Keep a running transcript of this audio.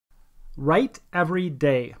Write every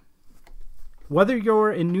day. Whether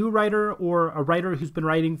you're a new writer or a writer who's been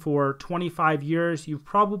writing for 25 years, you've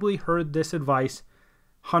probably heard this advice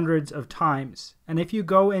hundreds of times. And if you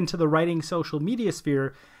go into the writing social media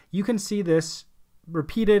sphere, you can see this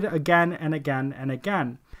repeated again and again and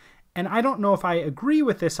again. And I don't know if I agree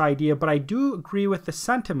with this idea, but I do agree with the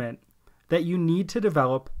sentiment that you need to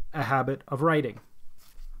develop a habit of writing.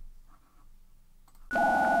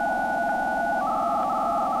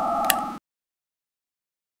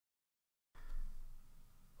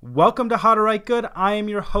 Welcome to How to Write Good. I am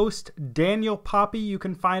your host, Daniel Poppie. You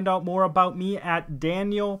can find out more about me at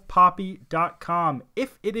danielpoppie.com.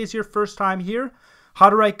 If it is your first time here, How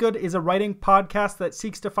to Write Good is a writing podcast that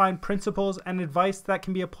seeks to find principles and advice that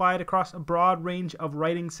can be applied across a broad range of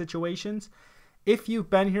writing situations. If you've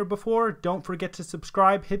been here before, don't forget to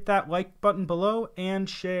subscribe, hit that like button below, and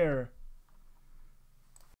share.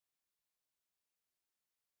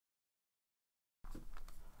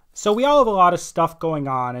 So we all have a lot of stuff going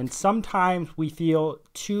on, and sometimes we feel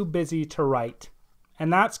too busy to write,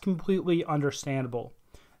 and that's completely understandable.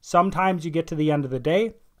 Sometimes you get to the end of the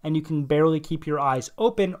day and you can barely keep your eyes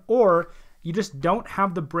open, or you just don't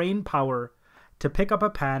have the brain power to pick up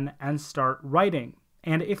a pen and start writing.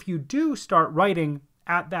 And if you do start writing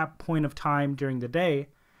at that point of time during the day,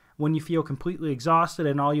 when you feel completely exhausted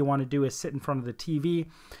and all you want to do is sit in front of the TV,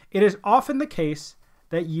 it is often the case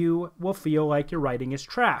that you will feel like your writing is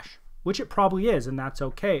trash, which it probably is, and that's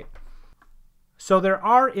okay. So there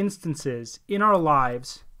are instances in our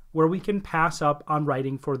lives where we can pass up on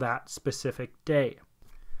writing for that specific day.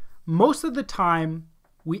 Most of the time,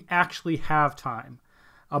 we actually have time.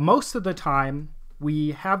 Most of the time,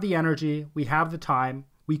 we have the energy, we have the time.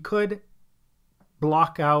 We could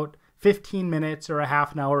block out 15 minutes or a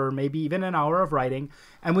half an hour or maybe even an hour of writing,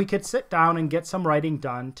 and we could sit down and get some writing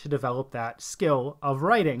done to develop that skill of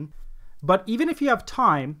writing. But even if you have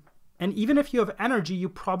time, and even if you have energy, you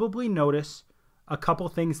probably notice a couple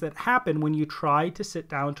things that happen when you try to sit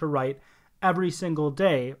down to write every single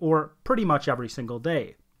day, or pretty much every single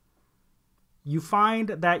day. You find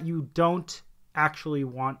that you don't actually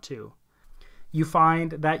want to. You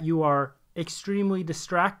find that you are extremely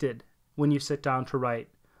distracted when you sit down to write.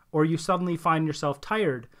 Or you suddenly find yourself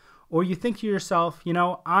tired, or you think to yourself,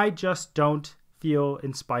 I just don't feel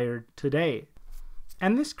inspired today.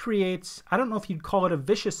 And this creates, I don't know if you'd call it a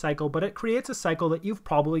vicious cycle, but it creates a cycle that you've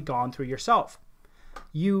probably gone through yourself.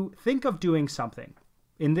 You think of doing something.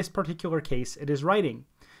 In this particular case, it is writing.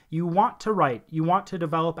 You want to write. You want to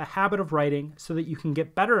develop a habit of writing so that you can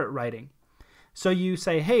get better at writing. So you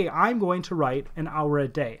say, hey, I'm going to write an hour a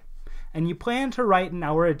day. And you plan to write an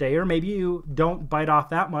hour a day, or maybe you don't bite off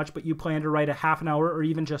that much, but you plan to write a half an hour or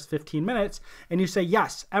even just 15 minutes. And you say,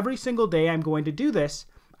 yes, every single day I'm going to do this.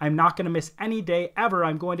 I'm not going to miss any day ever.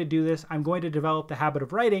 I'm going to do this. I'm going to develop the habit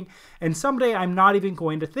of writing. And someday I'm not even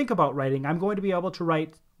going to think about writing. I'm going to be able to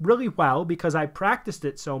write really well because I practiced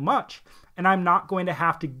it so much. And I'm not going to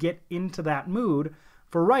have to get into that mood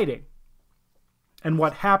for writing. And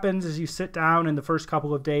what happens is you sit down and the first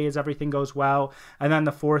couple of days, everything goes well. And then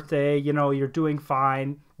the fourth day, you're doing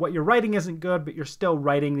fine. What you're writing isn't good, but you're still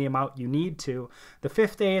writing the amount you need to. The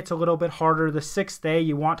fifth day, it's a little bit harder. The sixth day,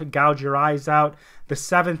 you want to gouge your eyes out. The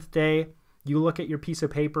seventh day, you look at your piece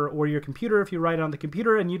of paper or your computer if you write on the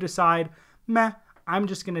computer and you decide, meh, I'm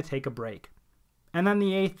just going to take a break. And then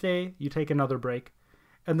the eighth day, you take another break.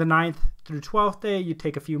 And the ninth through 12th day, you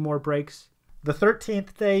take a few more breaks. The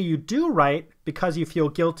 13th day, you do write because you feel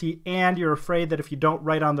guilty and you're afraid that if you don't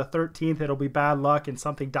write on the 13th, it'll be bad luck and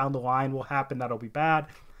something down the line will happen that'll be bad.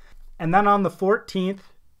 And then on the 14th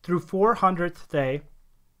through 400th day,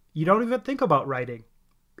 you don't even think about writing.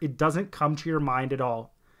 It doesn't come to your mind at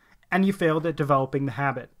all. And you failed at developing the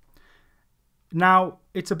habit. Now,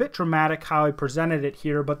 it's a bit dramatic how I presented it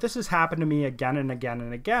here, but this has happened to me again and again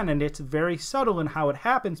and again, and it's very subtle in how it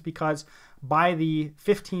happens because by the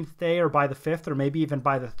 15th day or by the 5th or maybe even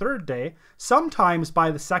by the 3rd day, sometimes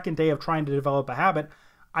by the 2nd day of trying to develop a habit,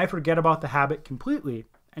 I forget about the habit completely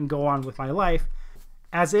and go on with my life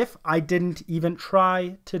as if I didn't even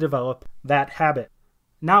try to develop that habit.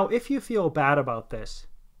 Now, if you feel bad about this,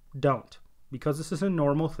 don't, because this is a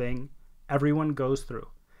normal thing everyone goes through.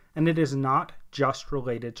 And it is not just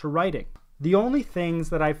related to writing. The only things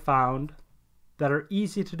that I've found that are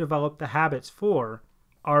easy to develop the habits for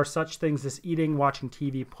are such things as eating, watching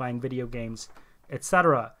TV, playing video games,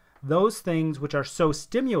 etc. Those things which are so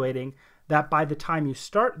stimulating that by the time you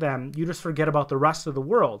start them, you just forget about the rest of the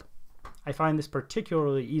world. I find this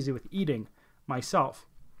particularly easy with eating myself.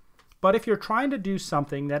 But if you're trying to do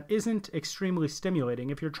something that isn't extremely stimulating,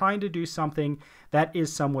 if you're trying to do something that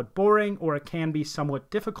is somewhat boring or it can be somewhat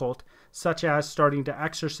difficult, such as starting to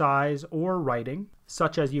exercise or writing,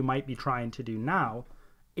 such as you might be trying to do now,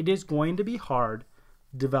 it is going to be hard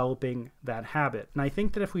developing that habit. And I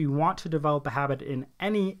think that if we want to develop a habit in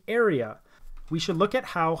any area, we should look at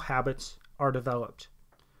how habits are developed.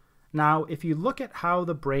 Now, if you look at how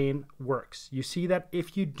the brain works, you see that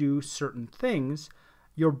if you do certain things,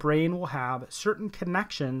 your brain will have certain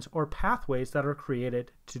connections or pathways that are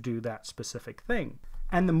created to do that specific thing.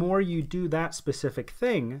 And the more you do that specific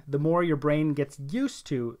thing, the more your brain gets used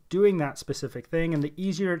to doing that specific thing, and the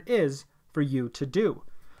easier it is for you to do.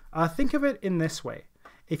 Think of it in this way.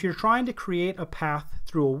 If you're trying to create a path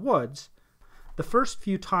through a woods, the first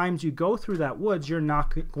few times you go through that woods, you're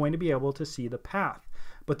not going to be able to see the path.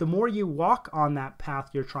 But the more you walk on that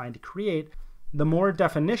path you're trying to create, the more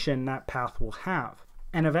definition that path will have.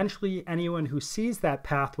 And eventually anyone who sees that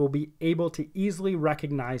path will be able to easily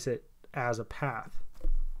recognize it as a path.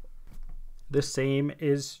 The same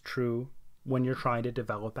is true when you're trying to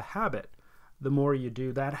develop a habit. The more you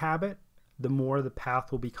do that habit, the more the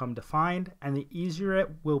path will become defined, and the easier it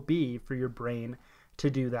will be for your brain to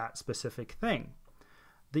do that specific thing.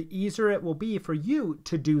 The easier it will be for you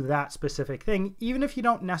to do that specific thing, even if you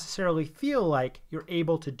don't necessarily feel like you're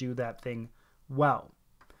able to do that thing well.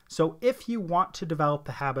 So if you want to develop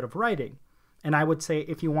the habit of writing, and I would say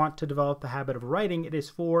if you want to develop the habit of writing, it is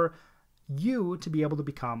for you to be able to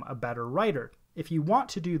become a better writer. If you want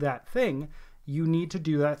to do that thing, you need to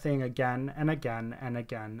do that thing again and again and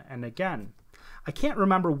again and again. I can't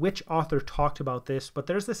remember which author talked about this, but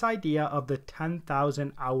there's this idea of the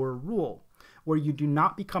 10,000 hour rule, where you do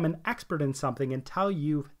not become an expert in something until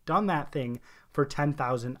you've done that thing for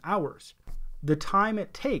 10,000 hours. The time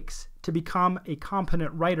it takes to become a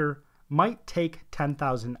competent writer might take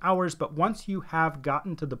 10,000 hours, but once you have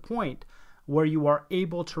gotten to the point where you are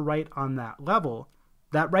able to write on that level,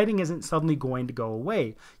 that writing isn't suddenly going to go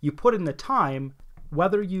away. You put in the time.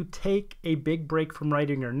 Whether you take a big break from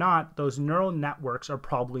writing or not, those neural networks are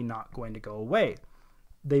probably not going to go away.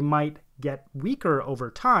 They might get weaker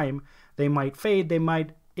over time. They might fade. They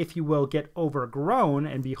might, if you will, get overgrown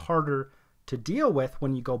and be harder to deal with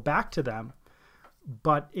when you go back to them.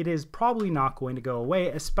 But it is probably not going to go away,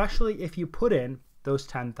 especially if you put in those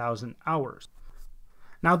 10,000 hours.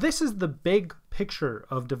 Now, this is the big picture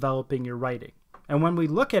of developing your writing. And when we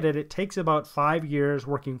look at it, it takes about 5 years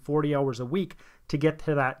working 40 hours a week to get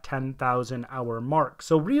to that 10,000 hour mark.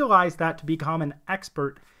 So realize that to become an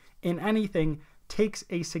expert in anything takes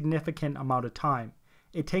a significant amount of time.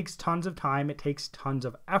 It takes tons of time. It takes tons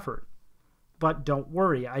of effort. But don't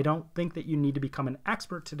worry. I don't think that you need to become an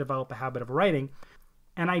expert to develop a habit of writing.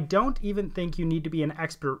 And I don't even think you need to be an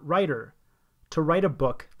expert writer to write a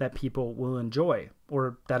book that people will enjoy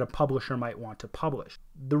or that a publisher might want to publish.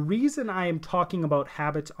 The reason I am talking about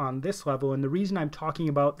habits on this level, and the reason I'm talking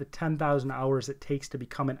about the 10,000 hours it takes to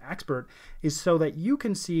become an expert, is so that you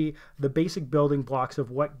can see the basic building blocks of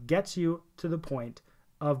what gets you to the point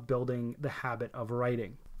of building the habit of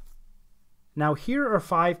writing. Now, here are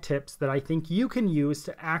 5 tips that I think you can use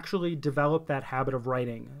to actually develop that habit of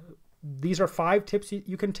writing. These are 5 tips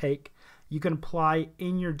you can take, you can apply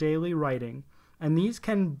in your daily writing, and these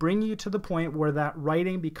can bring you to the point where that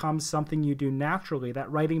writing becomes something you do naturally,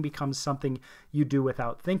 that writing becomes something you do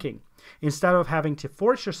without thinking. Instead of having to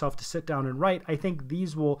force yourself to sit down and write, I think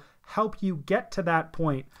these will help you get to that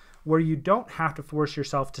point where you don't have to force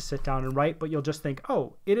yourself to sit down and write, but you'll just think,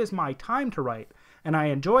 oh, it is my time to write, and I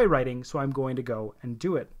enjoy writing, so I'm going to go and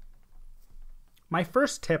do it. My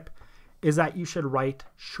first tip is that you should write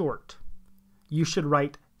short. You should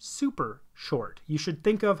write super short. You should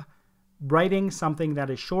think of writing something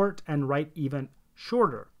that is short and write even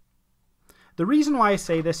shorter. The reason why I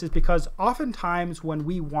say this is because oftentimes when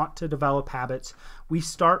we want to develop habits, we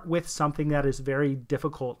start with something that is very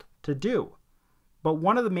difficult to do. But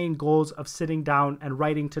one of the main goals of sitting down and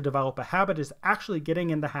writing to develop a habit is actually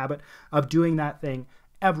getting in the habit of doing that thing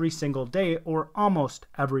every single day or almost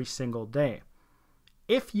every single day.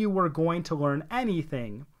 If you were going to learn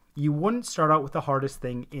anything, you wouldn't start out with the hardest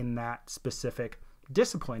thing in that specific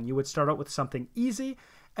discipline. You would start out with something easy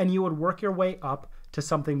and you would work your way up to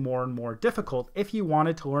something more and more difficult. If you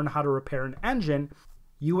wanted to learn how to repair an engine,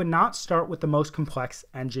 you would not start with the most complex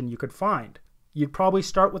engine you could find. You'd probably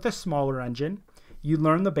start with a smaller engine. You'd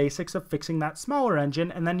learn the basics of fixing that smaller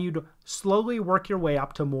engine, and then you'd slowly work your way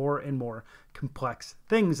up to more and more complex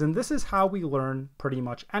things. And this is how we learn pretty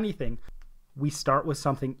much anything. We start with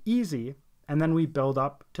something easy, and then we build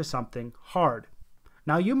up to something hard.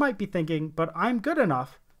 Now you might be thinking, but I'm good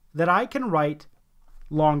enough that I can write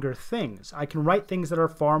longer things. I can write things that are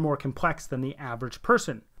far more complex than the average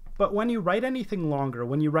person. But when you write anything longer,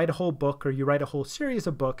 when you write a whole book or you write a whole series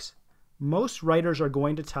of books, most writers are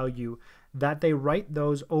going to tell you that they write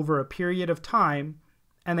those over a period of time,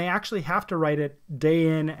 and they actually have to write it day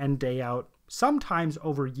in and day out, sometimes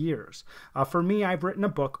over years. For me, I've written a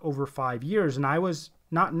book over 5 years, and I was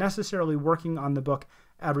not necessarily working on the book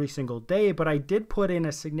every single day, but I did put in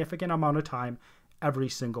a significant amount of time every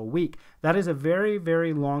single week. That is a very,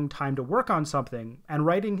 very long time to work on something, and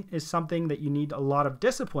writing is something that you need a lot of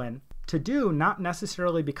discipline to do, not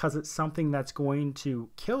necessarily because it's something that's going to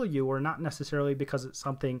kill you, or not necessarily because it's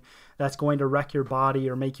something that's going to wreck your body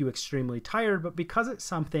or make you extremely tired, but because it's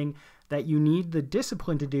something that you need the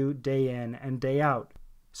discipline to do day in and day out.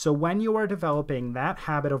 So when you are developing that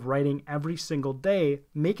habit of writing every single day,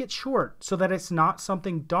 make it short so that it's not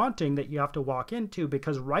something daunting that you have to walk into,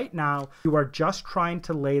 because right now you are just trying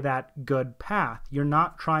to lay that good path. You're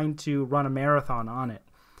not trying to run a marathon on it.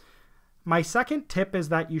 My second tip is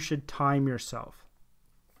that you should time yourself.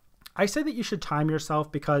 I say that you should time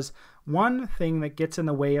yourself because one thing that gets in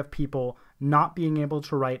the way of people not being able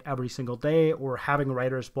to write every single day, or having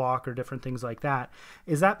writer's block or different things like that,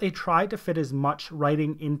 is that they try to fit as much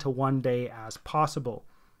writing into one day as possible.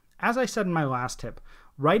 As I said in my last tip,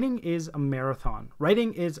 writing is a marathon.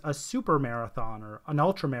 Writing is a super marathon or an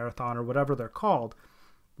ultra marathon or whatever they're called.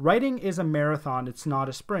 Writing is a marathon. It's not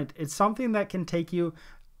a sprint. It's something that can take you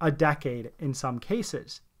a decade in some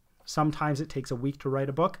cases. Sometimes it takes a week to write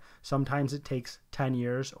a book. Sometimes it takes 10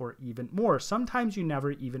 years or even more. Sometimes you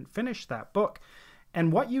never even finish that book.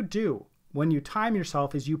 And what you do when you time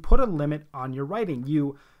yourself is you put a limit on your writing.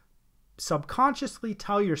 You subconsciously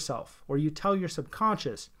tell yourself, or you tell your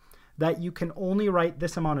subconscious, that you can only write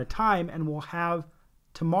this amount of time and will have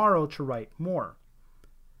tomorrow to write more.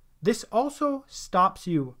 This also stops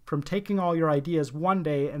you from taking all your ideas one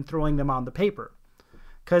day and throwing them on the paper.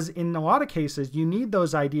 Because in a lot of cases, you need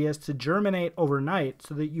those ideas to germinate overnight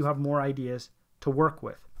so that you have more ideas to work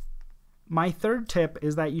with. My third tip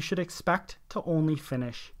is that you should expect to only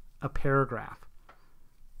finish a paragraph.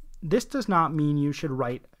 This does not mean you should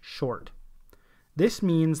write short. This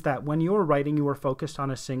means that when you are writing, you are focused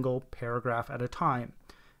on a single paragraph at a time.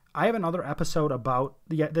 I have another episode about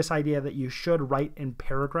this idea that you should write in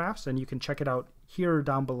paragraphs, and you can check it out here or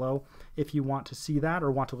down below if you want to see that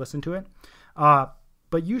or want to listen to it.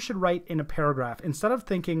 But you should write in a paragraph. Instead of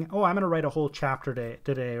thinking, oh, I'm going to write a whole chapter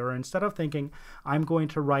today, or instead of thinking, I'm going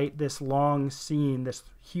to write this long scene, this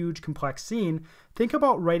huge complex scene, think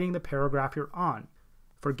about writing the paragraph you're on.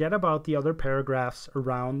 Forget about the other paragraphs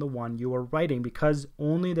around the one you are writing, because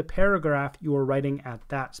only the paragraph you are writing at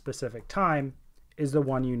that specific time is the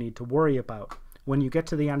one you need to worry about. When you get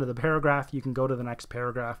to the end of the paragraph, you can go to the next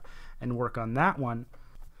paragraph and work on that one.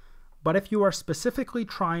 But if you are specifically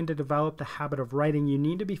trying to develop the habit of writing, you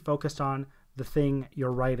need to be focused on the thing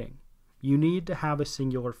you're writing. You need to have a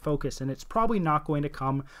singular focus, and it's probably not going to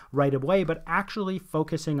come right away, but actually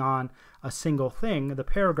focusing on a single thing, the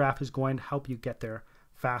paragraph, is going to help you get there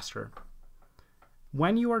faster.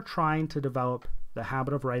 When you are trying to develop the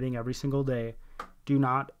habit of writing every single day, do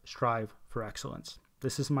not strive for excellence.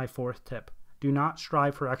 This is my fourth tip. Do not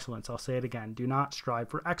strive for excellence. I'll say it again. Do not strive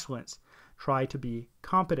for excellence. Try to be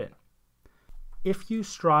competent. If you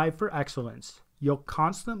strive for excellence, you'll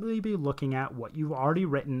constantly be looking at what you've already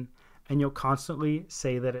written, and you'll constantly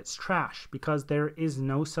say that it's trash, because there is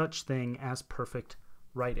no such thing as perfect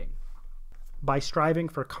writing. By striving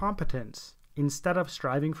for competence, instead of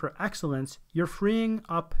striving for excellence, you're freeing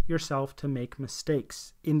up yourself to make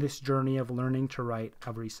mistakes in this journey of learning to write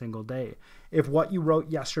every single day. If what you wrote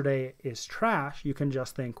yesterday is trash, you can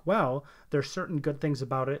just think, well, there's certain good things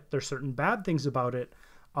about it, there's certain bad things about it.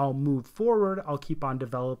 I'll move forward, I'll keep on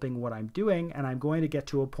developing what I'm doing, and I'm going to get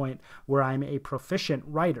to a point where I'm a proficient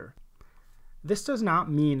writer. This does not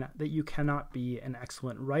mean that you cannot be an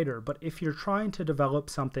excellent writer, but if you're trying to develop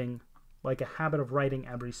something like a habit of writing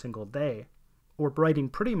every single day, or writing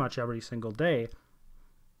pretty much every single day,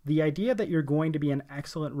 the idea that you're going to be an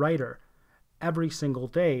excellent writer every single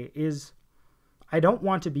day is, I don't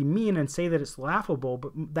want to be mean and say that it's laughable,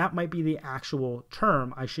 but that might be the actual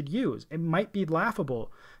term I should use. It might be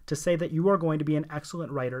laughable to say that you are going to be an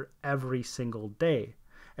excellent writer every single day,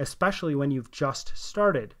 especially when you've just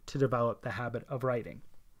started to develop the habit of writing.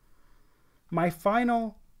 My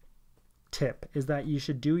final tip is that you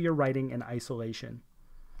should do your writing in isolation.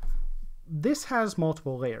 This has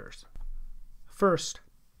multiple layers. First,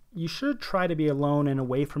 you should try to be alone and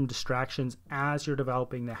away from distractions as you're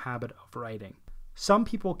developing the habit of writing. Some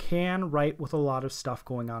people can write with a lot of stuff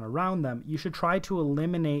going on around them. You should try to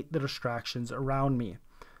eliminate the distractions around me.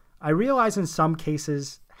 I realize in some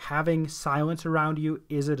cases having silence around you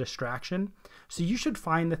is a distraction, so you should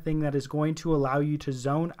find the thing that is going to allow you to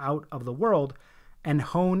zone out of the world and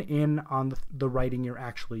hone in on the writing you're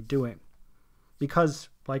actually doing. Because,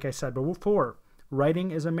 like I said before,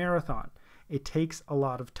 writing is a marathon. It takes a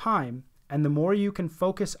lot of time, and the more you can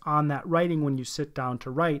focus on that writing when you sit down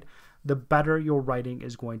to write, the better your writing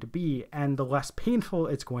is going to be, and the less painful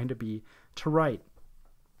it's going to be to write.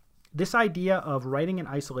 This idea of writing in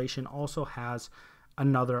isolation also has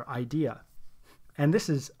another idea. And this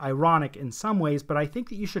is ironic in some ways, but I think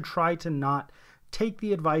that you should try to not take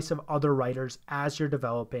the advice of other writers as you're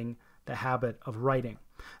developing the habit of writing.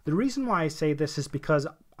 The reason why I say this is because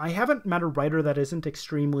I haven't met a writer that isn't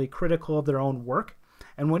extremely critical of their own work.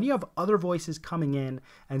 And when you have other voices coming in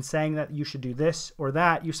and saying that you should do this or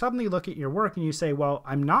that, you suddenly look at your work and you say, well,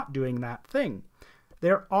 I'm not doing that thing.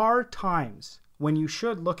 There are times when you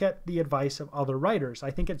should look at the advice of other writers. I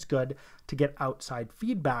think it's good to get outside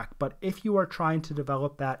feedback, but if you are trying to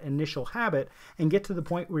develop that initial habit and get to the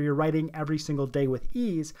point where you're writing every single day with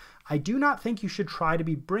ease, I do not think you should try to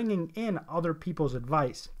be bringing in other people's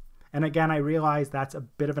advice. And again, I realize that's a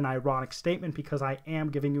bit of an ironic statement because I am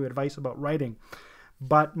giving you advice about writing.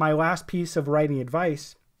 But my last piece of writing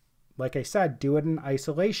advice, like I said, do it in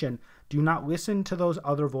isolation. Do not listen to those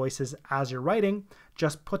other voices as you're writing.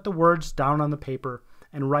 Just put the words down on the paper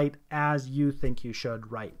and write as you think you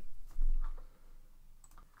should write.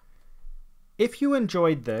 If you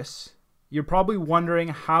enjoyed this, you're probably wondering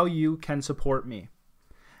how you can support me.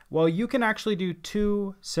 Well, you can actually do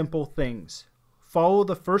two simple things. Follow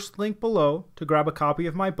the first link below to grab a copy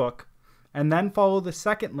of my book, and then follow the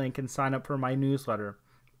second link and sign up for my newsletter.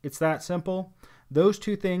 It's that simple. Those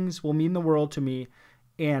two things will mean the world to me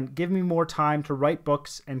and give me more time to write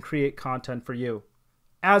books and create content for you.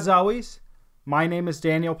 As always, my name is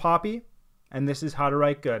Daniel Poppie, and this is How to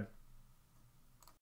Write Good.